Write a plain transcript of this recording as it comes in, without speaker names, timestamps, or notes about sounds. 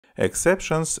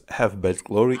Exceptions have bad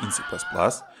glory in C++.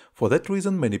 For that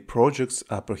reason, many projects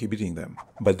are prohibiting them.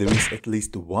 But there is at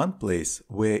least one place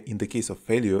where, in the case of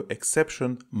failure,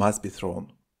 exception must be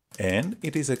thrown. And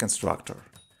it is a constructor.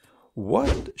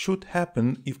 What should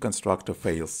happen if constructor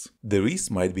fails? There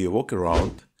might be a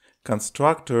workaround.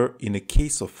 Constructor, in a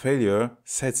case of failure,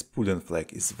 sets boolean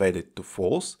flag is valid to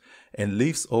false and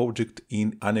leaves object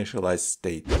in uninitialized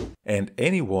state. And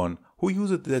anyone who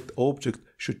uses that object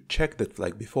should check that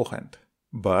flag beforehand.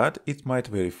 But it might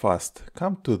very fast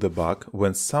come to the bug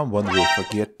when someone will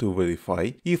forget to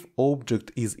verify if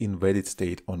object is in valid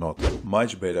state or not.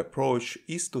 Much better approach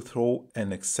is to throw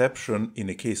an exception in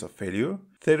a case of failure.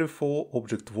 Therefore,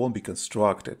 object won't be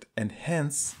constructed, and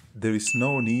hence there is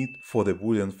no need for the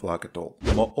boolean flag at all.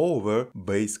 Moreover,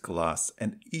 base class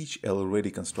and each already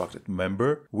constructed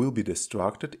member will be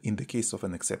destructed in the case of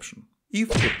an exception. If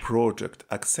the project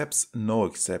accepts no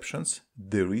exceptions,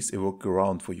 there is a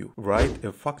workaround for you. Write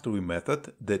a factory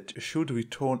method that should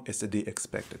return std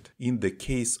expected. In the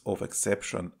case of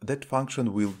exception, that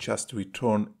function will just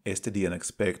return std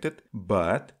unexpected,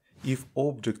 but if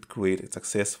object created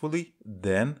successfully,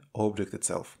 then object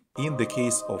itself. In the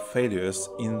case of failures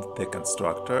in the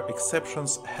constructor,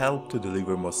 exceptions help to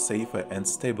deliver more safer and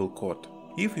stable code.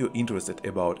 If you're interested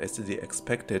about std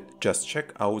expected, just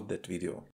check out that video.